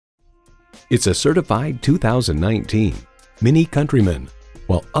It's a certified 2019 Mini Countryman.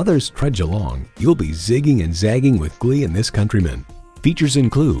 While others trudge along, you'll be zigging and zagging with glee in this Countryman. Features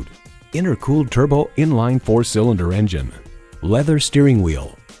include intercooled turbo inline 4-cylinder engine, leather steering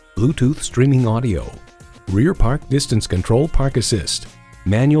wheel, Bluetooth streaming audio, rear park distance control park assist,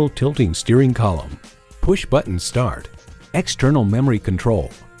 manual tilting steering column, push button start, external memory control,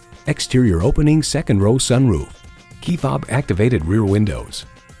 exterior opening second row sunroof, key fob activated rear windows,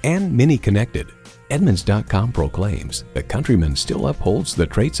 and Mini connected. Edmunds.com proclaims the Countryman still upholds the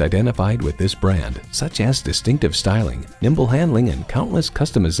traits identified with this brand, such as distinctive styling, nimble handling, and countless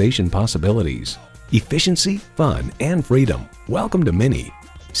customization possibilities. Efficiency, fun, and freedom. Welcome to Mini.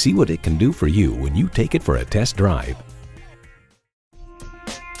 See what it can do for you when you take it for a test drive.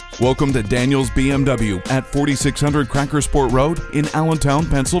 Welcome to Daniel's BMW at 4600 Crackersport Road in Allentown,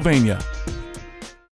 Pennsylvania.